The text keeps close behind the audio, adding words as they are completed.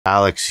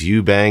Alex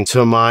Eubank,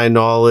 to my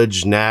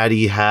knowledge,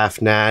 natty,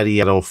 half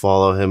natty. I don't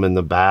follow him in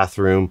the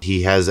bathroom.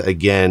 He has,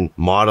 again,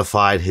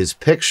 modified his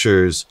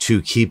pictures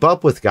to keep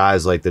up with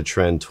guys like the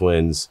Trend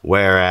Twins,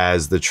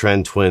 whereas the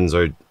Trend Twins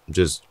are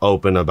just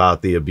open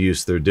about the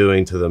abuse they're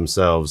doing to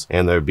themselves,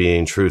 and they're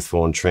being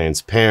truthful and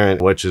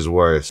transparent. Which is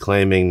worse,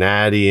 claiming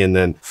natty and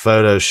then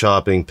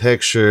photoshopping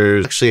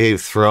pictures? Actually,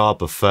 throw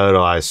up a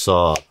photo I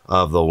saw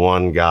of the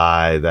one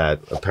guy that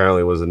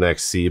apparently was an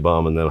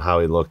ex-C-bum and then how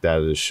he looked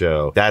at his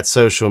show. That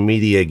social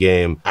media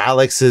game,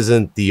 Alex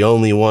isn't the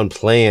only one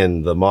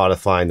playing the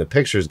modifying the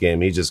pictures game.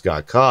 He just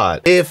got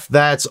caught. If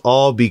that's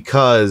all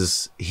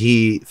because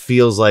he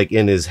feels like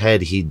in his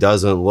head he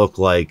doesn't look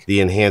like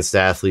the enhanced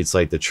athletes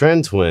like the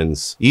Trend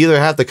Twins, you either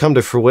have to come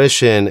to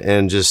fruition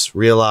and just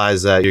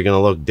realize that you're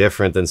gonna look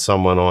different than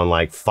someone on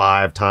like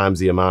 5 times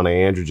the amount of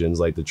androgens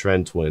like the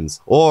Trend Twins.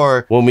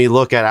 Or when we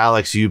look at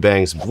Alex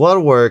Eubank's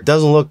blood work,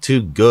 doesn't look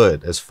too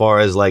good as far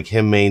as like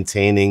him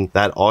maintaining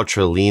that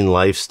ultra lean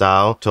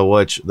lifestyle, to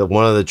which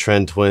one of the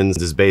Trend Twins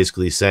is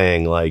basically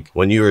saying like,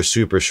 when you were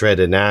super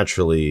shredded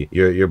naturally,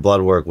 your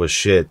blood work was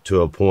shit,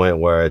 to a point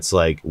where it's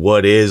like,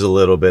 what is a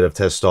little bit of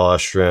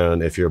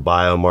testosterone if your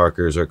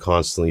biomarkers are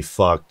constantly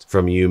fucked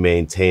from you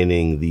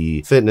maintaining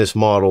the fitness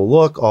model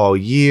look all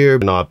year,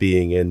 not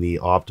being in the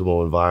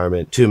optimal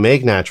environment to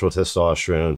make natural testosterone?